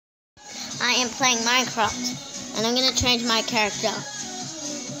I am playing Minecraft, and I'm gonna change my character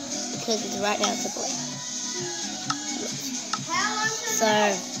because it's right now it's a boy. So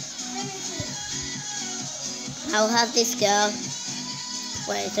I'll have this girl.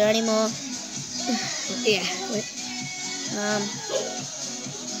 Wait, is there any more? Yeah. Wait.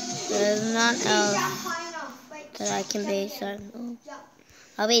 There's none else that I can be, so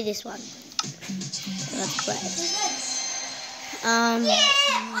I'll be this one. Let's play. I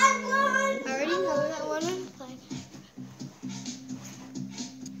already know that one I'm playing.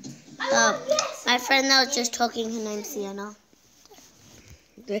 Oh, my friend that was just talking, her name's Sienna.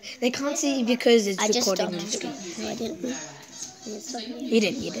 They can't see you because it's I just recording stopped. on the screen. No, I didn't. You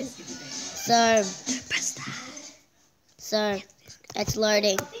didn't. So, Press that. so it's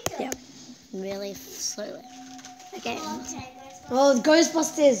loading Yeah. really slowly. Okay. Oh,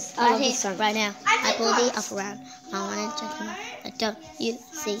 Ghostbusters. I love Right this here, song. right now. I pull the up around. I want to check them out. Don't you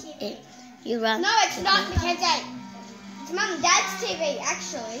see it? You run. No, it's not Mackenzie. It's Mum and Dad's TV,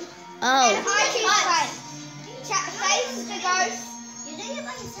 actually. Oh, And I choose Faith. Faith is the ghost. You're doing it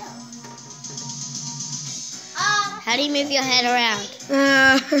by yourself. how do you move your head around?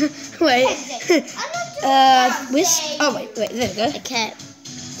 Wait. I'm not doing Whisk. Oh, wait. There we go. Okay.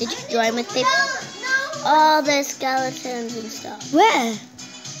 Did you join with them? No. Oh, there's skeletons and stuff. Where?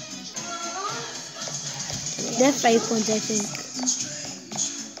 They're fake ones, I think.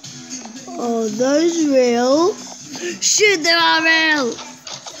 Oh, those real? Shoot, they are real!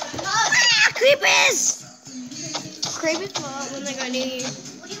 Creepers! Creepers come out when they go near you.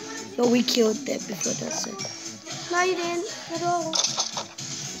 But we killed them before that, so. No, you didn't at all.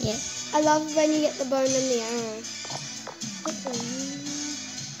 Yeah. I love when you get the bone and the arrow.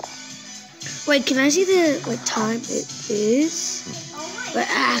 Wait, can I see what time it is? Wait,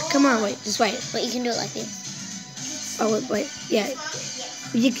 come on, wait, just wait. But you can do it like this. Oh, wait, yeah.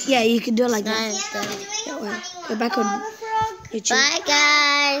 You can do it like that. 9:30. Yeah, wait. Go back on YouTube. Bye,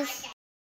 guys.